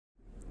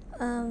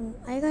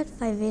I got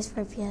 5A's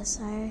for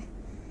PSR.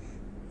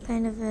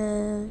 Kind of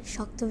a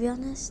shock, to be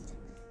honest.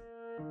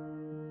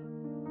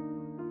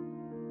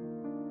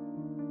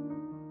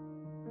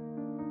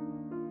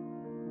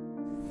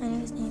 My name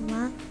is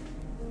Naeema.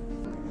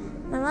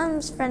 My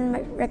mom's friend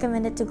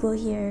recommended to go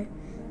here.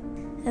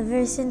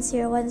 Ever since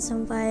year 1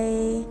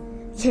 sampai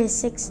year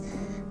 6,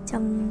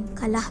 jam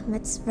kalah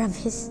maths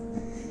promise.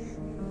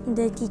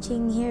 The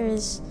teaching here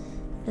is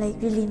like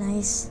really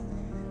nice,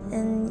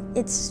 and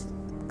it's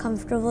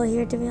comfortable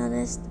here, to be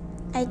honest.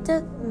 I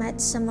took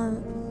maths sama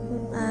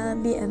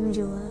BM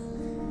juga.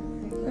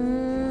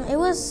 It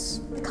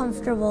was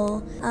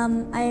comfortable.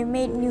 I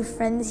made new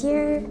friends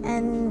here,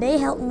 and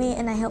they helped me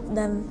and I helped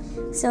them.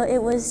 So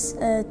it was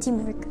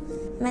teamwork.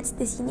 Maths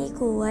di sini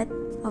kuat,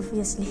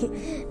 obviously,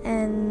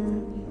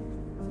 and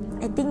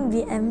I think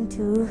BM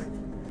too.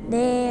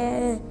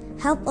 They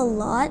help a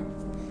lot.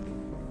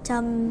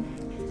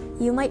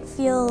 You might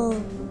fail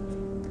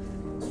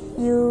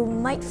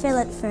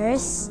at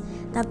first,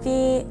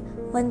 tapi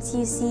once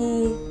you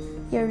see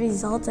your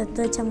results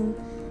itu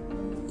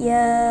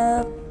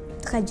ya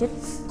terkejut,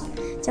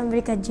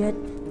 berkejut.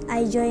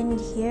 I joined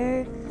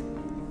here.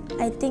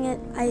 I think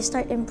I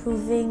start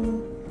improving.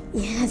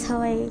 Yeah, that's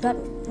how I got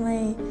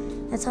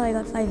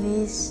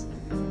 5A's.